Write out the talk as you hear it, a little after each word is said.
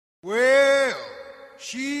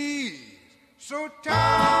she's so tough.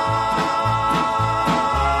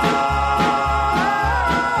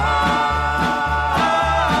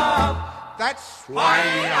 That's why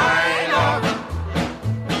I love her.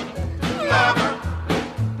 Love her.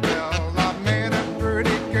 Well, I met a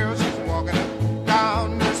pretty girl. She's walking up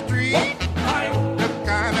down the street. The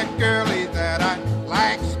kind of girlie that I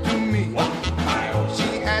likes to meet.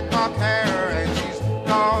 She had dark hair and she's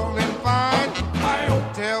tall and fine.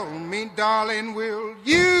 Tell me, darling, will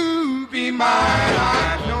you be mine?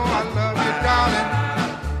 I know I love you, darling.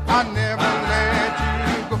 I never let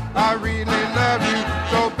you go. I really love you.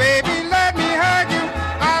 So, baby, let me hug you.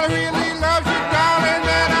 I really love you, darling,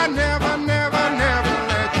 and I never, never, never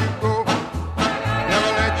let you go.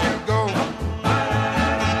 Never let you go.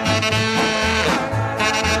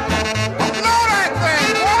 Blow that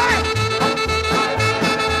thing, boy!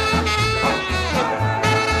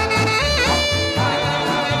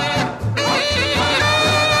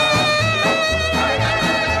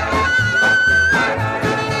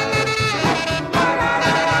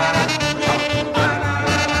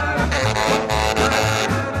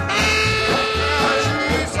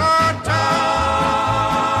 She's so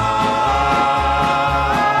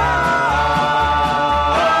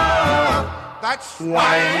tough. That's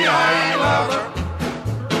why I love her.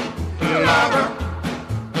 Love her.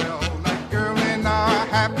 Well, that girl and I are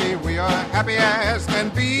happy. We are happy as can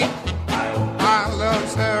be. I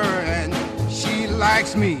loves her and she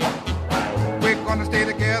likes me. We're gonna stay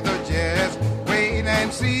together, just wait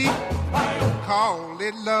and see. Call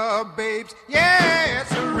it love, babes. Yeah,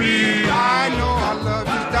 it's a real. I know I love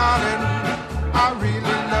you, darling. I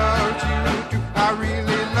really love you too. I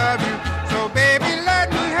really love you. So, baby, let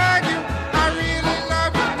me hug you. I really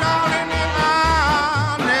love you, darling, and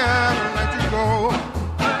I'll never let you go.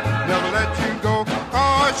 Never let you go.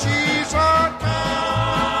 'Cause she's so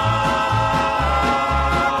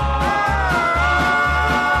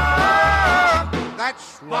tough. That's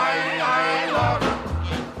why I love her.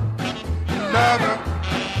 Love her.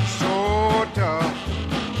 So tough.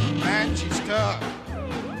 Man, she's tough.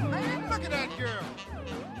 Man, look at that girl.